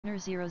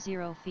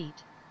00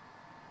 feet.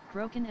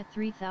 Broken at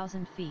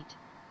 3000 feet.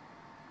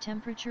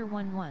 Temperature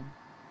 11.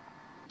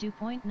 Dew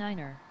point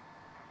 9er.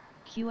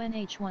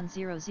 QNH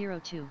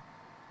 1002.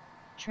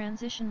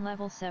 Transition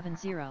level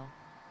 70.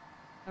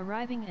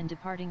 Arriving and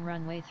departing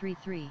runway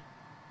 33.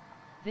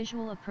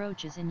 Visual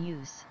approach is in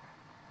use.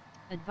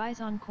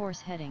 Advise on course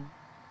heading,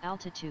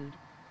 altitude,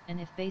 and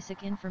if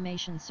basic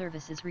information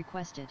service is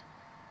requested.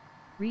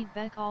 Read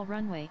back all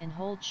runway and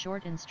hold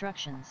short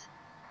instructions.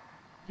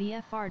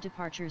 VFR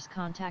departures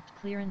contact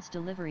clearance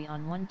delivery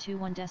on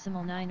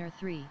 121.9 or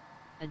 3,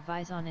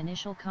 advise on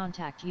initial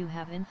contact you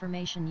have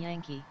information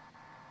Yankee.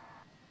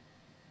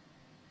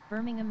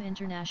 Birmingham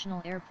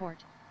International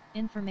Airport,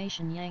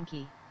 information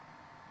Yankee.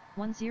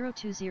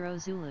 1020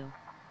 Zulu.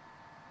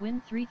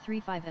 Wind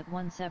 335 at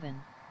 17.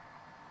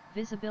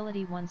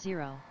 Visibility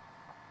 10.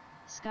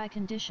 Sky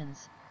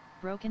conditions,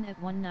 broken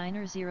at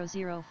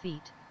 1900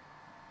 feet.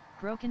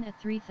 Broken at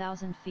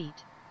 3000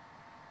 feet.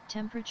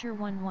 Temperature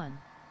 11.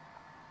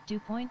 Dew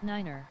point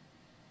 9er.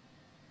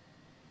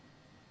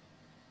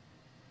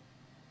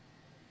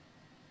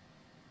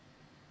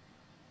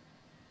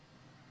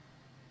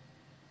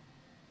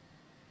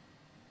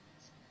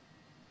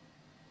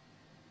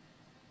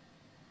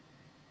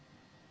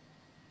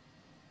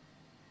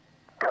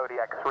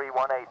 Kodiak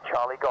 318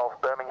 Charlie Golf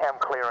Birmingham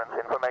clearance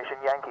information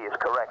Yankee is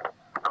correct.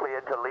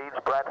 Cleared to Leeds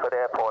Bradford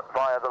Airport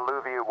via the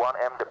Louvieux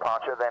 1M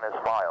departure then is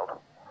filed.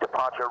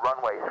 Departure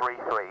runway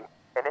 33.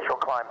 Initial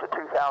climb to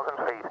 2000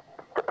 feet.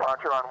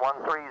 Departure on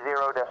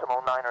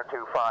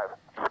 130.925.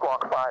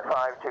 Squawk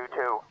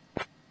 5522.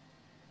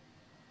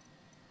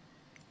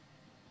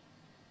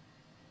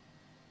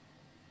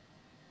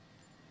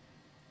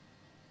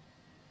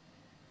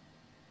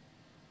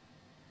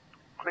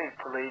 Cleared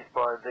to Leeds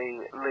by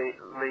the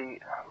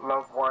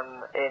Love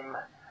 1M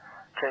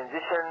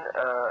transition.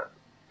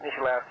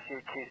 Initial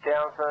altitude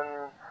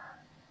 2000.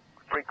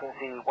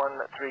 Frequency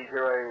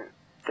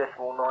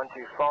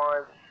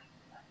 130.925.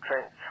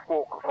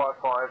 Squawk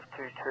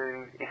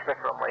 5522,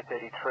 expect runway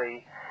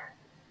 33,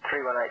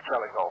 318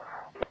 Charlie Golf.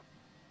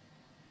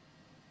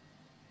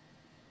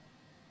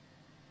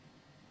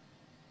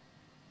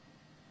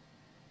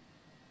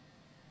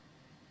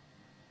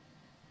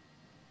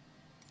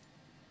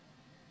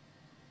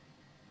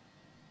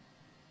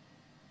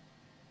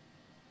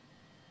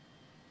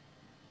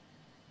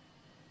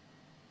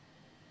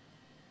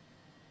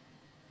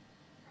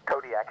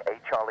 Kodiak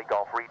 8 Charlie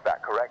Golf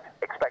readback correct.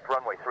 Expect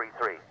runway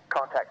 33.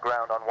 Contact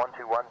ground on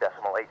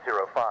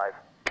 121.805.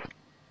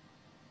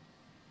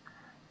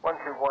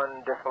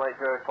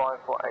 121.805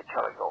 for 8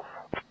 Charlie Golf.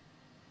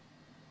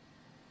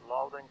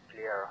 Loud and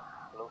clear.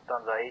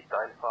 Lufthansa 8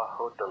 Alpha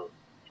Hotel.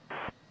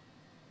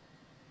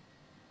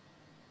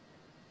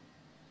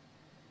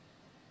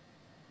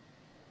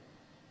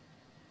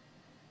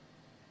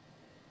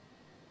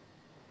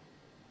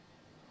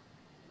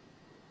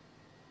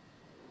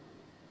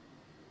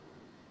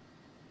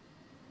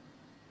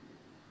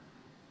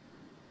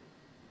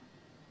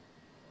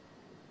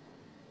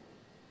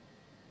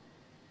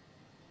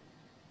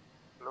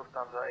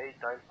 Lufthansa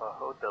 8 Alpha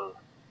Hotel.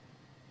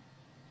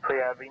 We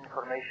have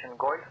information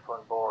Golf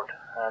on board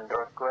and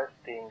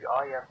requesting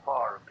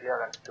IFR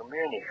clearance to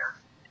Munich.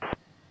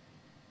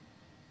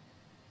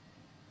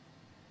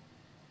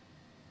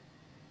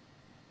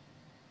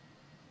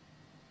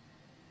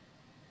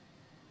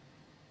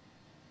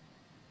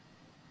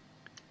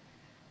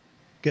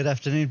 Good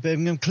afternoon,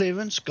 Birmingham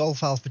clearance.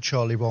 Golf Alpha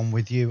Charlie 1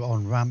 with you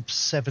on ramp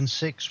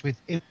 76 with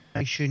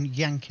information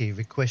Yankee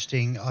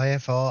requesting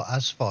IFR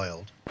as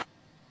filed.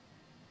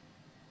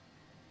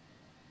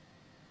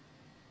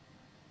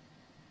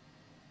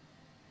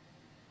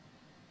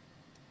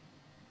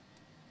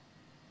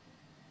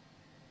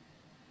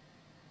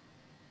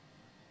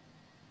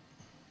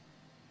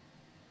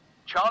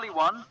 Charlie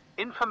 1,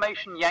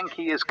 information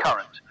Yankee is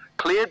current.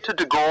 Cleared to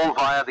De Gaulle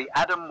via the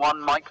Adam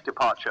 1 Mike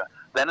departure,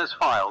 then as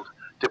filed.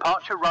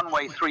 Departure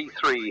runway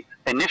 33,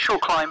 initial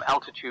climb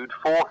altitude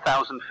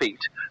 4,000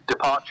 feet.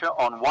 Departure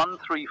on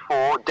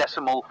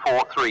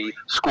 134.43,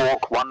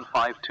 squawk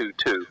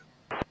 1522.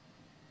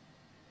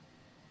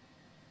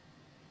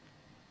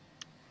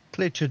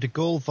 Cleared to De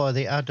Gaulle via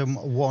the Adam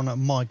 1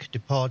 Mike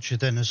departure,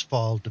 then as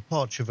filed.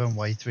 Departure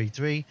runway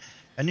 33,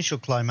 initial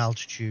climb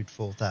altitude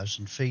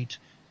 4,000 feet.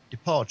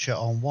 Departure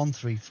on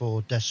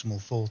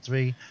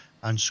 134.43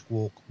 and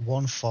squawk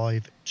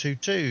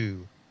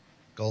 1522.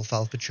 Golf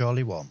Alpha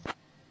Charlie 1.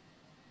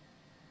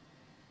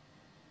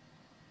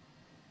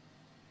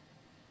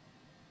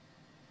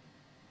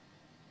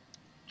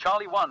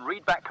 Charlie 1,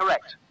 read back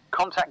correct.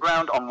 Contact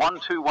ground on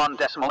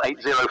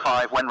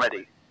 121.805 when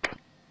ready.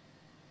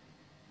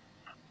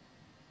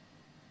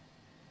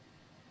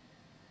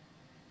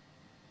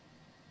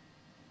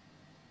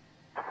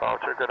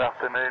 Departure, good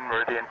afternoon,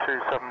 Meridian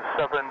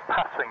 277,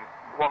 passing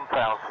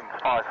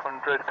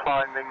 1,500,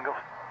 climbing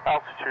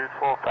altitude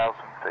 4,000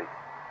 feet.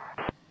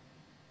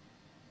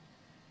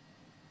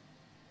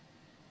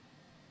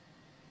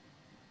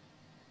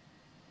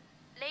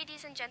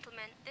 Ladies and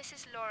gentlemen, this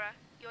is Laura,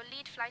 your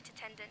lead flight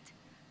attendant.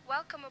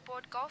 Welcome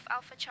aboard Golf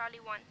Alpha Charlie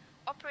 1.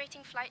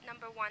 operating flight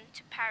number 1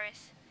 to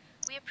Paris.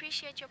 We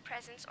appreciate your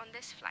presence on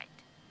this flight.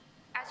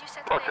 As you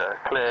settle Roger, in,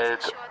 cleared.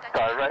 please ensure that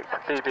your Direct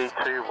hand luggage is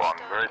securely BB21,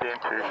 stowed Meridian in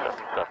the overhead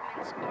 277.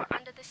 compartments or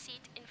under the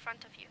seat in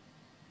front of you.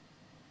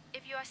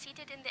 If you are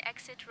seated in the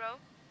exit row,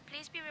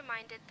 please be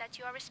reminded that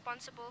you are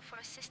responsible for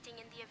assisting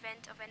in the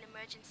event of an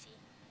emergency.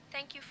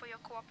 Thank you for your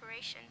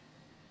cooperation.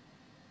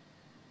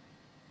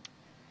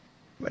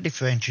 Ready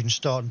for engine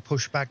start and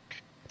pushback.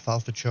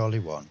 Alpha Charlie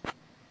 1.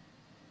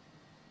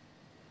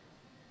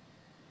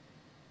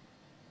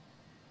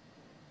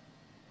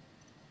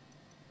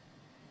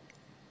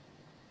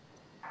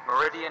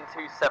 Meridian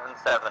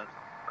 277.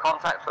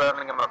 Contact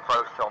Birmingham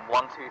approach on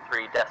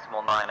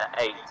 123.9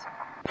 at 8.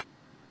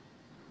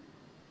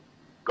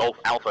 Golf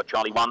Alpha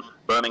Charlie 1,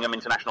 Birmingham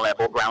International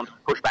Airport ground.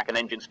 Pushback and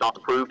engine start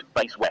approved.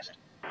 Face west.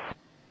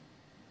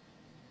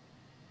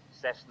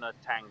 Cessna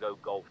Tango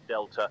Golf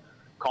Delta.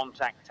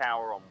 Contact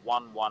tower on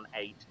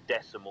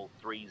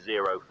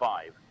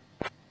 118.305.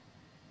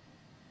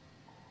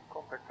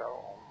 Contact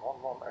tower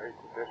on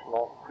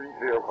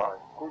 118.305.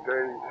 Good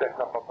day,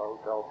 Cessna Papa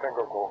Hotel,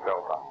 Tango Golf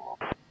Delta.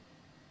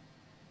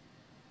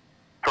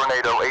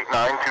 Tornado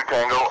 892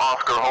 Tango,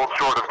 Oscar, hold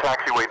short of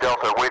taxiway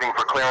Delta, waiting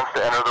for clearance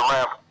to enter the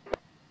ramp.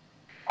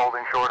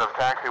 Holding short of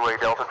taxiway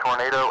Delta,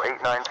 Tornado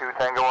 892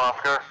 Tango,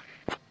 Oscar.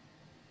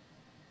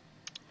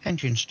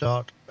 Engine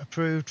start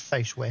approved.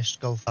 Face west.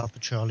 Golf Alpha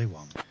Charlie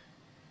 1.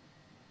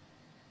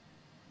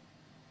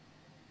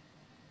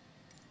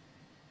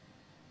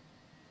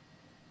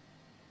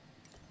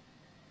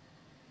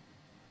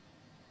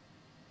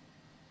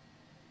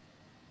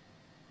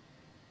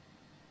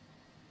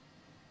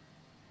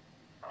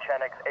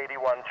 Chenix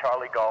 81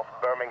 Charlie Golf,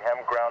 Birmingham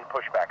ground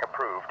pushback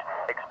approved.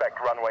 Expect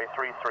runway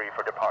 33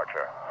 for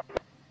departure.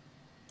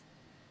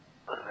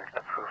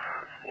 Approved.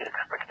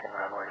 Expecting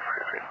runway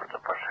 33 for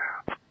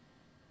departure.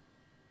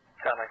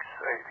 Chenix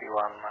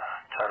 81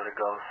 Charlie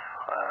Golf,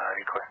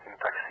 requesting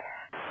taxi.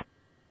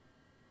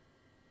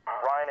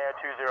 Ryanair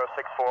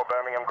 2064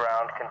 Birmingham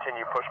ground,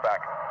 continue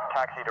pushback.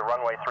 Taxi to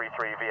runway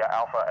 33 via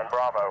Alpha and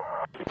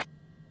Bravo.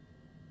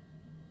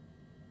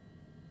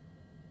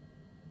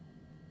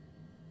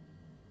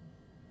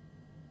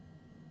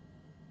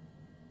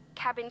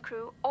 Cabin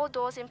crew, all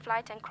doors in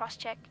flight and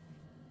cross-check.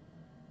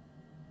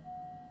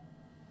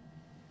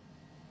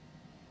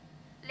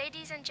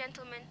 Ladies and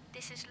gentlemen,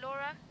 this is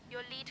Laura,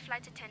 your lead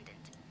flight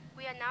attendant.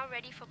 We are now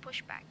ready for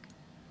pushback.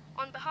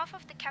 On behalf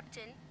of the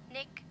captain,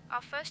 Nick,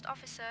 our first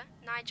officer,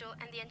 Nigel,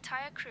 and the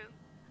entire crew,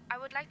 I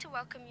would like to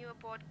welcome you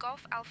aboard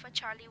Golf Alpha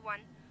Charlie 1,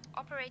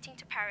 operating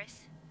to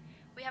Paris.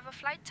 We have a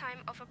flight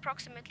time of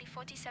approximately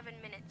 47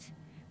 minutes.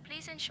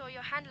 Please ensure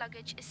your hand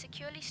luggage is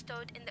securely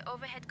stowed in the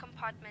overhead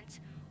compartments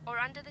or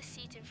under the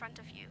seat in front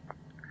of you.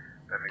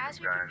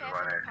 As we prepare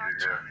for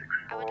departure,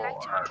 I would like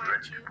to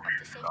remind you of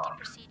the safety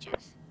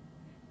procedures.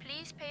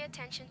 Please pay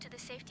attention to the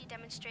safety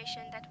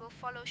demonstration that will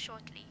follow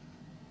shortly.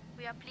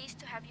 We are pleased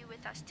to have you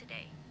with us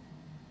today.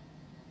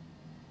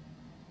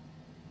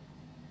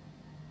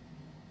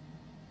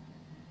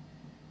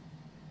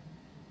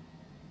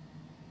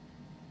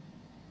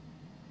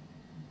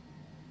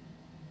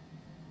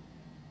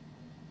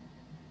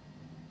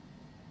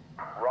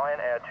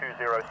 Ryanair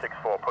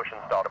 2064 push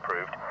and start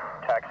approved.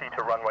 Taxi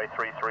to runway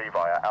 33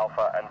 via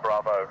Alpha and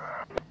Bravo.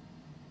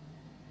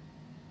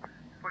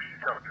 Push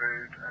and start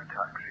approved and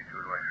taxi to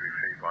runway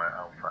 33 via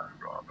Alpha and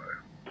Bravo.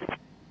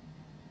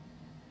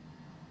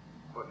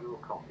 Got your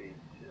copy,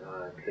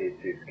 clear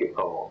to skip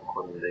off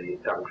on the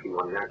Daventry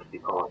 1 Yankee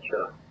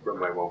departure,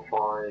 runway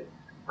 15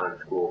 and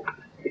squawk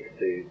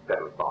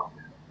 6275.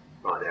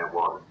 Ryanair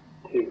 1,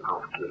 2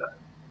 Alpha Kilo.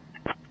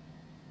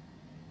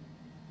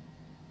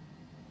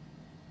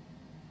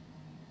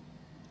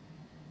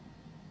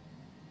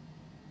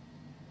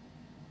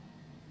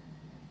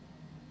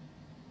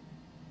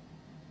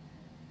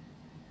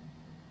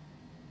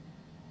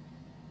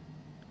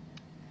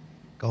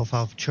 Golf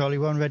Alpha Charlie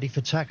 1 ready for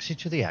taxi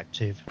to the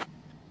active.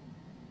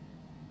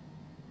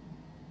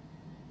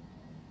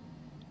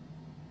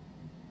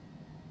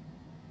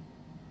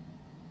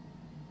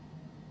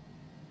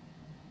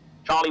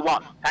 Charlie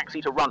 1,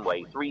 taxi to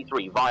runway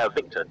 33 via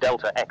Victor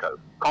Delta Echo.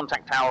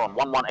 Contact tower on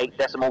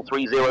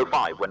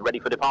 118.305 when ready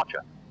for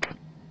departure.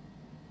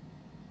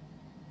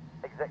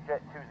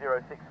 ExecJet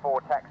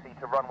 2064 taxi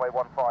to runway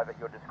 15 at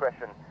your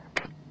discretion.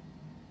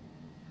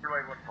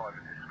 Runway 15 at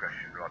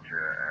discretion,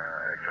 roger,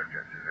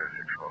 ExecJet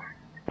 2064.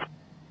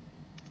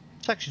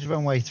 Taxi to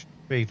runway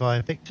 3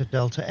 via Victor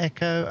Delta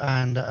Echo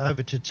and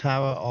over to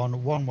tower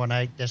on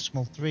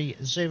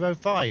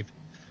 118.305.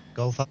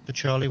 Golf Alpha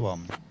Charlie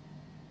 1.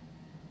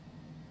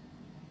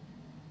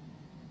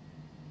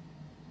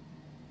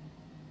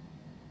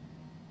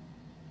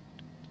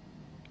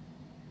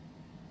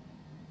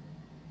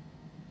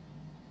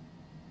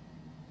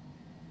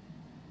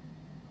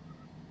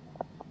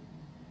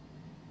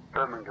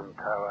 Birmingham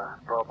Tower,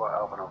 Bravo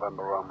Alpha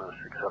November Romeo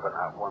 67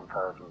 at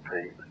 1000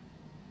 feet.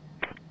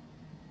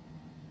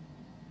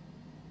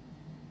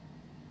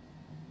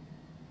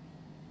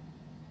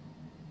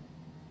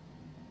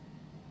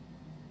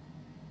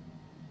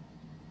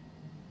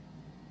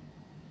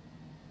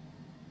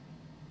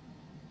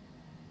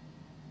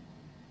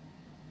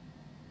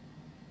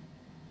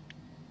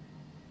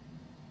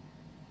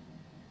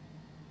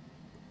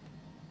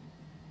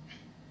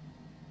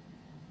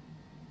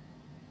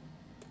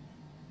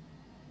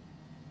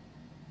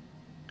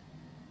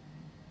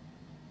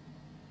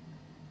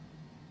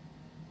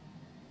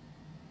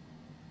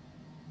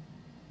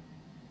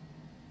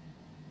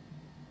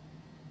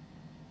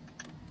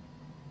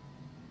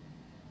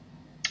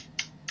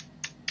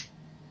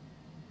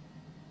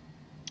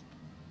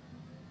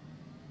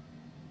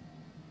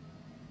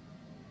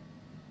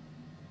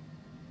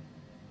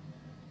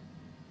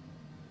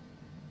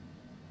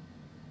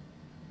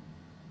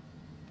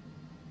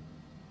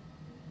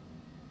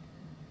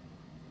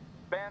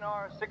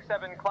 Banner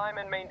 67, climb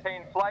and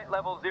maintain flight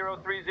level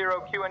 030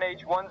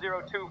 QNH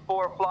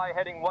 1024, fly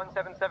heading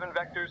 177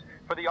 vectors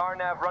for the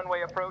RNAV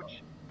runway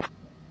approach.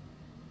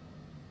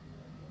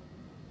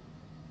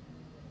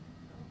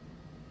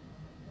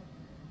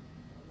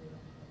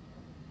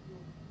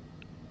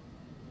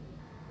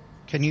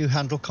 Can you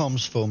handle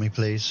comms for me,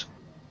 please?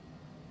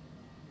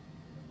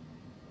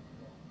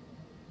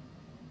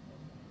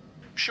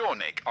 Sure,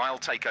 Nick. I'll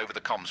take over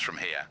the comms from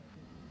here.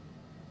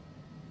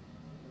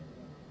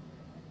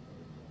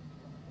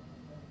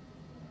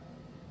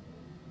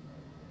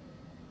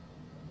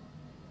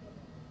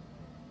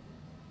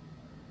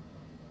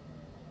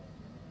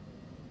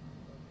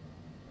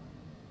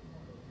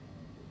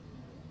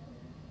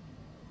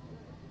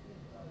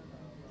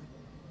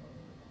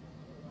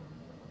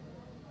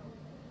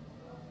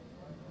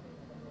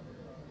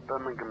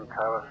 Birmingham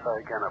Tower,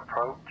 say again,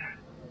 approach.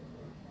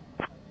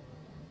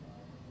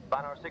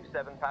 Banner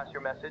 67, pass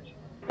your message.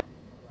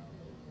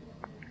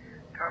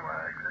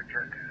 Tower, exit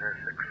jet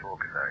 2064,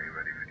 Canary,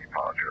 ready for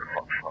departure at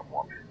Foxtrot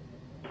 1.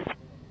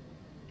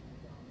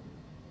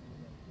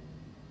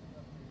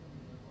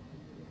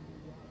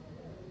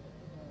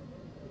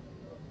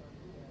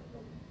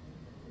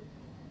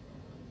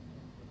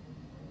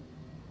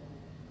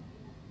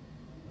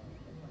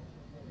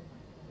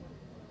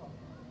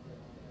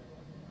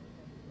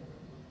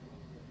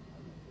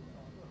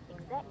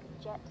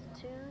 Jet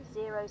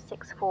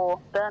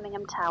 2064,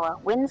 Birmingham Tower,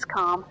 winds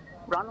calm,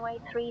 runway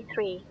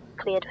 33,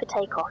 cleared for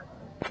takeoff.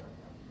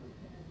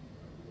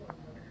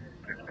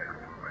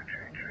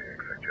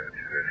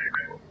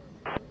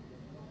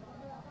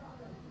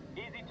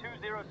 Easy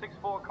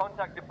 2064,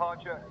 contact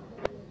departure.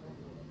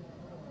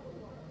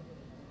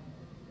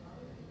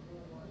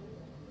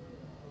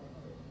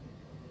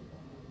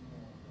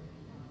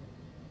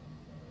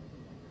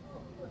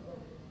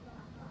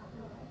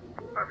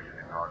 Over to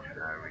departure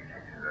now,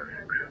 reaching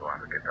 2064,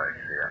 have a good day,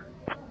 see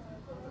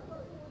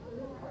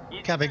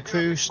ya. Cabin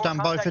crew, stand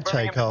by for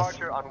takeoff.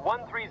 Departure on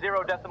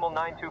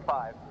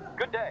 130.925.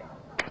 Good day.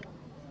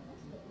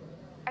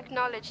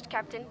 Acknowledged,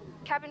 Captain.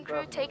 Cabin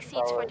crew, take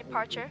seats for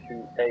departure.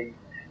 28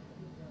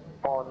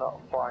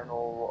 on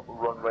final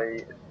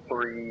runway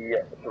 33.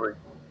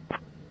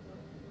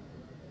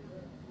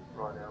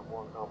 Right now,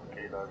 1 Alpha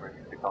Kilo, ready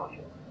for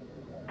departure.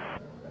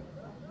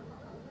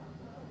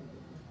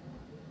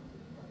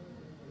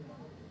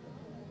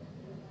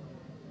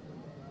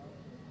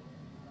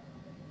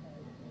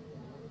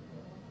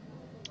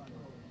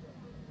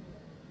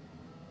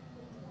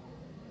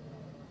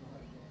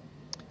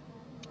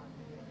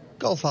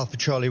 Golf Alpha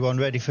Charlie 1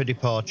 ready for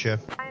departure.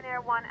 Pioneer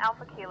 1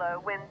 Alpha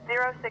Kilo, wind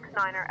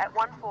 069er at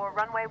 14,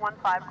 runway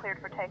 15, cleared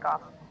for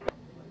takeoff.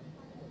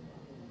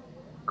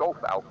 Golf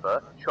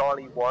Alpha,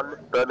 Charlie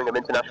 1, Birmingham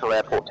International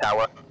Airport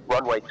Tower,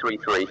 runway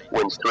 33,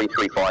 winds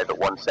 335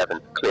 at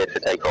 17, cleared for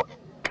takeoff.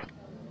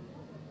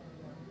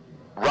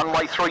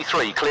 Runway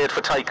 33 cleared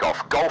for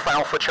takeoff. Golf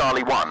Alpha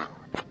Charlie 1.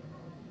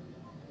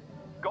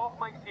 Golf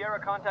Mike Sierra,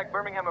 contact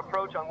Birmingham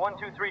approach on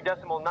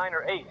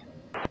 123.908.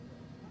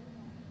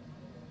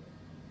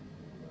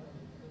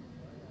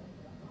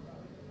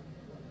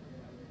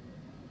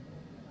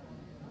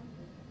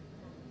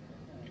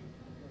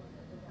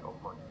 Golf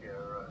Mike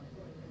Sierra,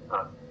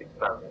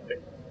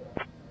 6006.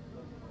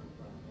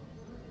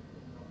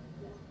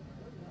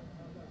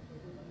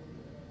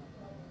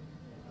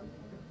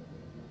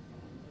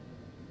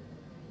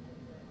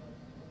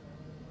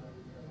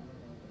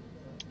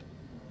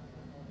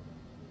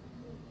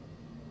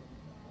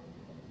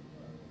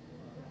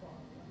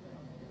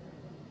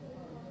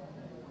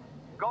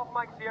 Golf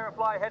Mike Sierra,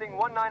 fly heading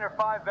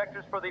 195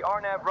 vectors for the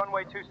RNAV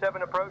runway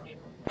 27 approach.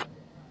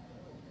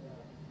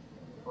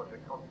 Roger,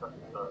 contact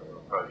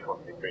approach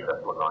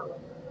 123.9.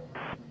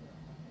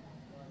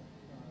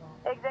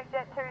 Exec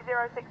jet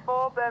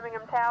 2064,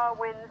 Birmingham Tower,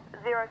 winds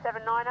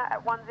 079er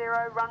at 10,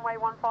 runway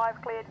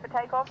 15, cleared for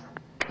takeoff.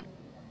 Please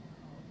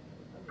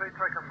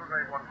take off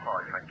runway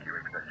 15, thank you,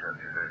 exec jet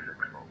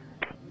 2064.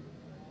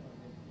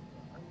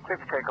 Clear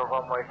for takeoff,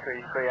 runway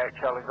 338,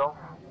 Charlie Golf.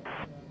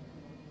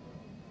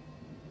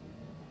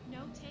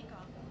 No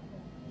takeoff.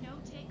 No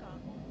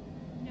takeoff.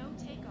 No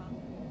takeoff.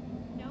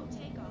 No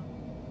takeoff.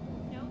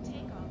 No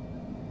takeoff.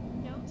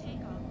 No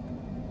takeoff.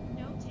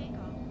 No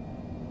takeoff.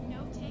 No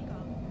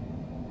takeoff.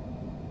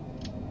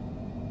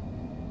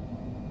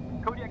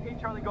 Kodiak 8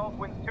 Charlie Golf,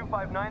 winds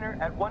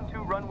 259er at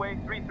 12, runway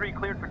 33,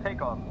 cleared for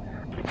takeoff.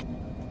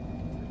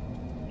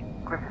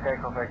 Clear for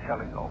takeoff, 8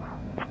 Charlie Golf.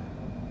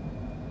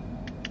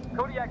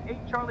 Kodiak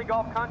 8 Charlie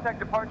Golf, contact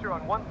departure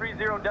on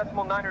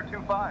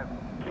 130.925.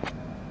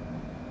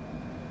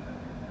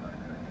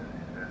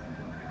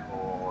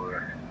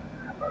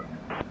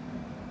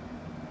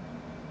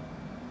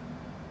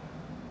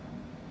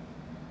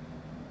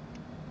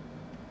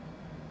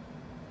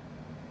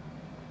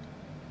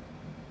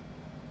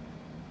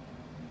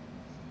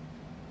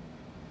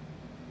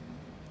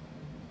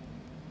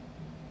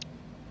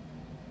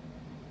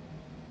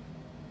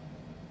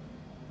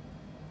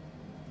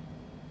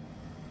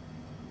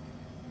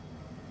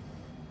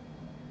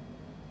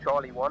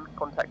 Charlie 1,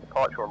 contact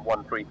departure on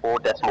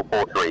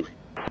 134.43.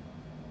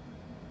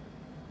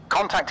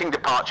 Contacting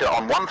departure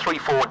on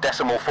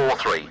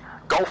 134.43.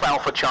 Golf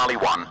Alpha Charlie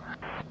 1.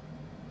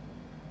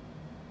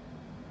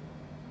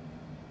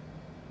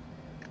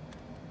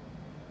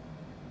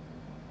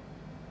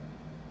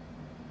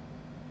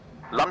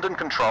 London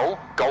Control,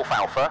 Golf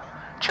Alpha,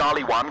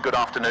 Charlie 1, good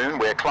afternoon.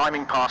 We're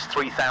climbing past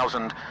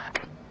 3,000.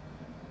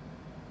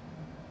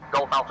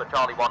 Golf Alpha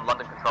Charlie 1,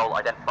 London Control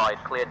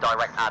identified. Cleared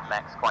direct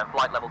ADMEX, climb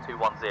flight level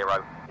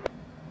 210.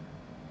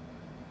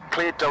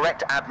 Cleared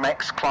direct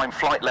ADMEX, climb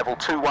flight level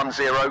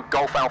 210,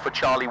 Golf Alpha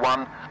Charlie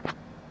 1.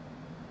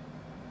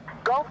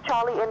 Golf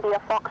Charlie India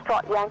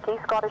Foxtrot Yankee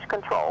Scottish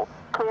Control.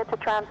 Cleared to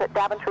transit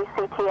Daventry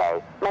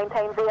CTA.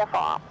 Maintain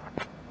VFR.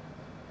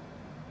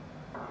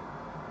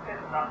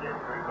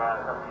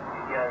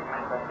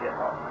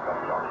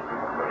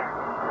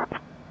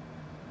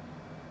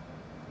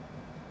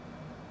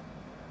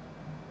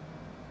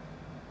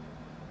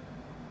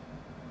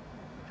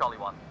 Charlie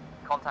 1,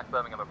 contact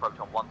Birmingham approach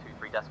on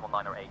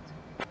 123.908.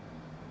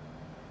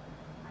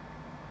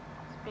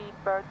 Speed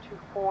bird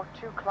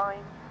 242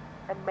 climb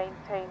and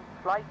maintain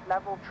flight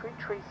level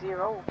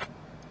 330.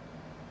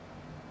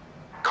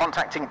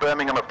 Contacting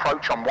Birmingham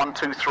approach on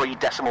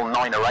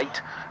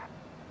 123.908.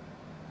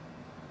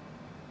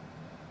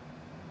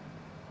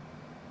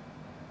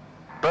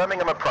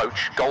 Birmingham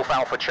approach, Golf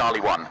Alpha Charlie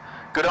 1.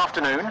 Good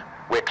afternoon.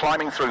 We're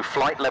climbing through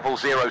flight level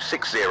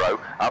 060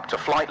 up to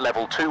flight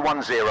level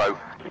 210.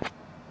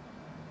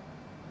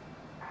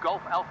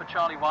 Golf Alpha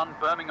Charlie 1,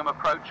 Birmingham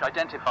approach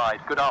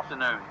identified. Good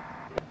afternoon.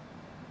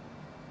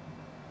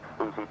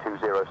 Easy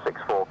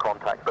 2064,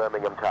 contact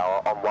Birmingham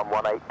Tower on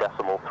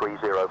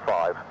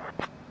 118.305.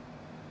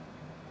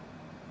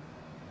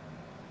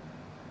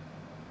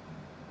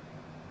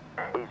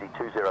 Easy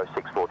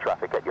 2064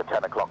 traffic at your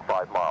 10 o'clock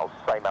 5 miles,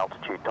 same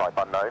altitude, type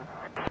unknown.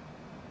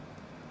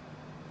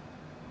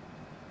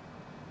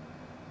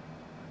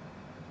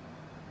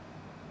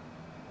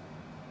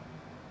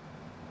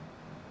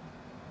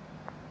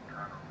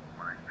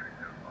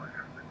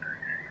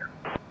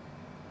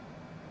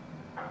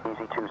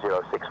 Easy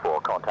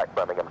 2064, contact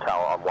Birmingham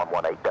Tower on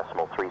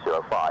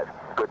 118.305.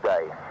 Good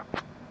day.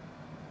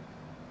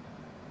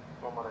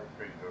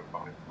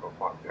 118.305, go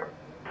 50.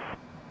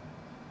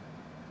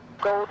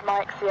 Gold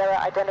Mike Sierra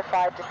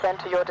identified, descend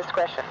to your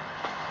discretion.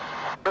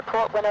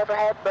 Report when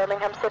overhead,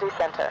 Birmingham City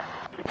Center.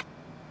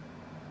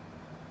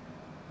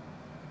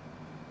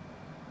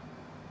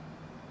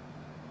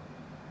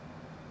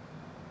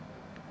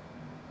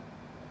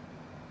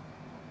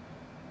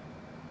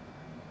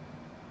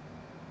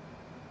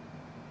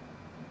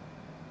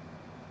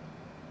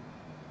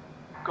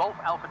 Golf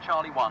Alpha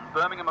Charlie 1,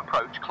 Birmingham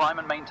approach, climb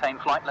and maintain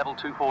flight level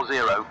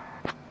 240.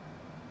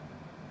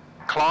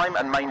 Climb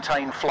and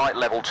maintain flight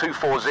level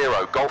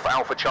 240, Golf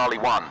Alpha Charlie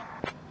 1.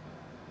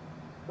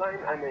 Climb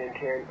and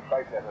maintain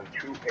flight level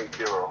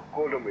 280,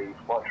 Golden Wings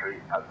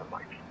 13 Alpha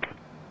Mike.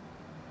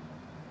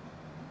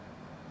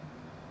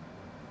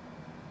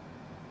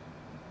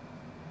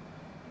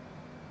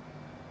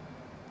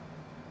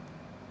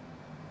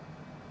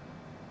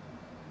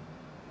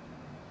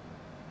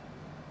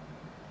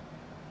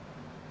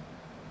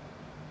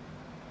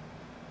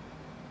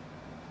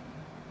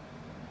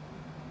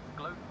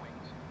 Globe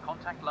Wings,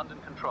 contact London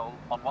Control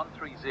on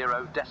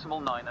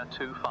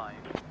 130.925.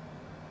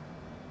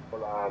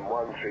 Well,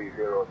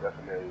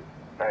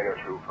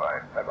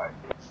 130.925. Bye-bye.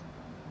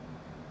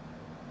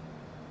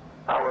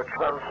 Our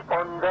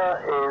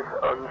transponder is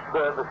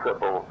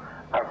unserviceable,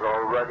 as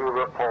already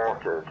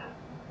reported.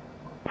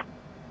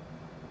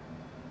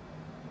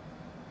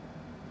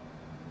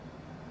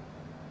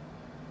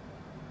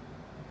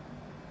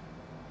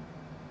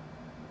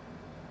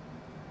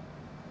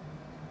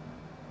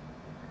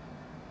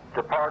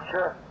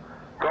 Departure,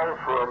 Golf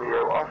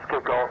Romeo,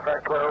 Oscar Golf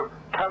Echo,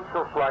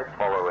 cancel flight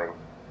following.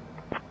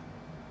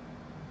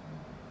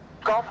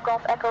 Golf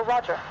Golf Echo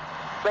Roger.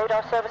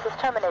 Radar services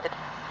terminated.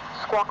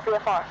 Squawk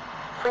VFR.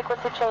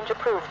 Frequency change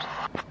approved.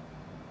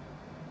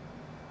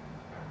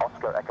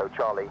 Oscar Echo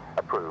Charlie,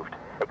 approved.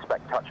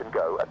 Expect touch and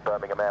go at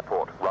Birmingham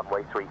Airport,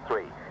 runway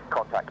 33.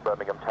 Contact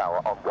Birmingham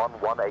Tower on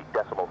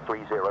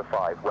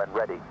 118.305 when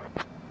ready.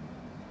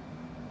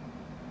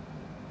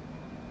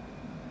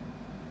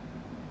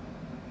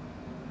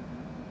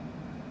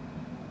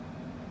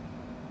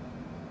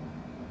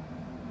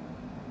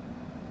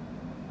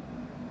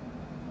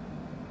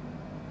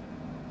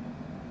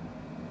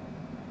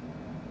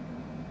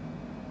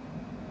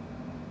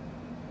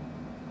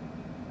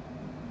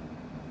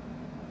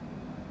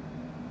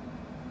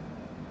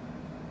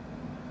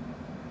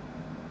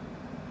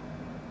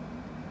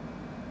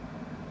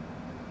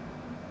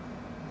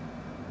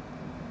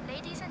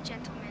 Ladies and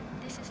gentlemen,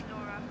 this is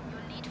Laura,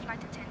 your lead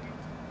flight attendant.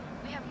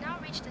 We have now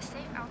reached a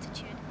safe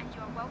altitude and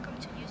you are welcome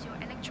to use your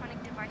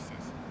electronic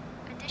devices.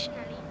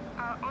 Additionally,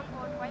 our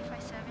onboard Wi-Fi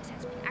service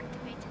has been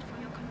activated for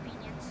your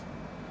convenience.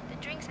 The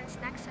drinks and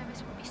snack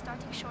service will be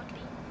starting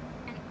shortly,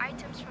 and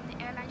items from the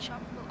airline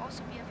shop will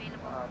also be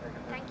available.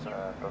 Thank you.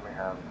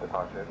 Birmingham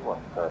departure was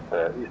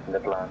at East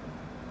Midlands.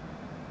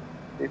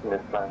 East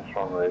Midlands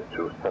runway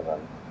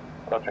 27.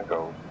 Touch and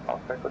go.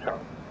 Oscar Echo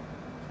Charlie.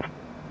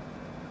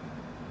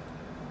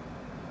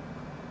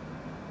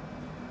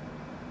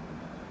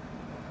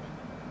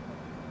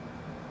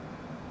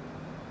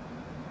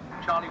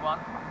 Charlie 1,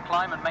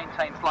 climb and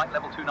maintain flight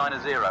level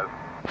 290.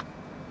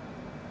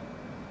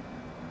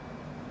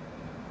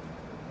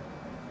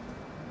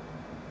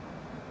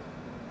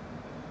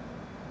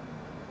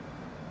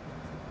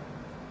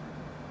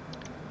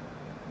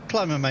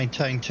 Climb and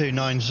maintain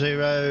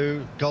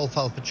 290, Golf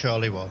Alpha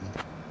Charlie 1.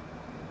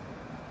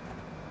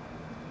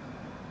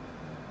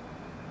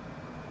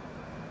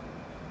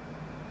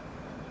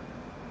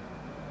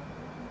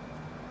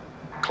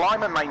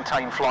 Climb and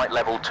maintain flight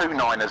level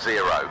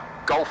 290,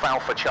 Golf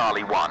Alpha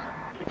Charlie 1.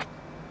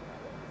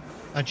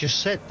 I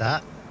just said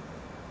that.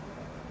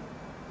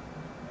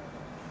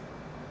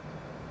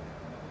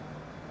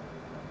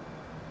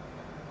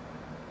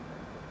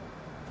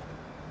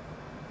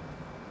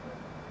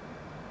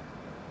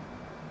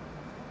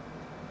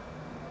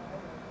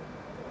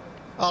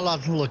 I'll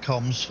add all the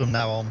comms from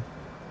now on.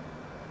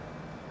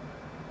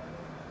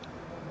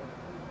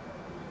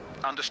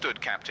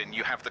 Understood, Captain.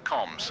 You have the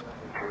comms. To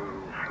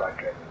flight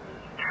level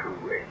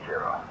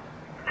 280,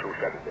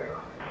 270.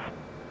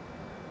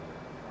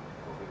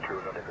 Moving to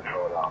under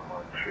control arm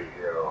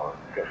 130,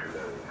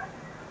 decimal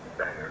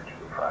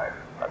 925.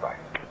 Bye-bye.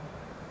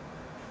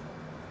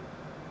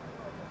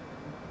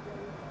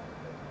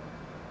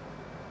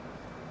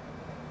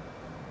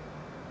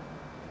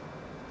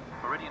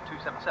 Meridian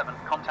 277,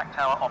 contact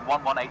tower on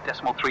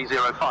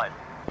 118.305.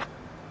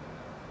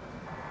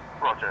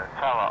 Roger,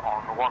 tower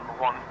on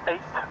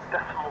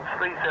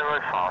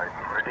 118.305,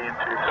 Meridian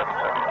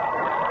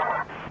 277.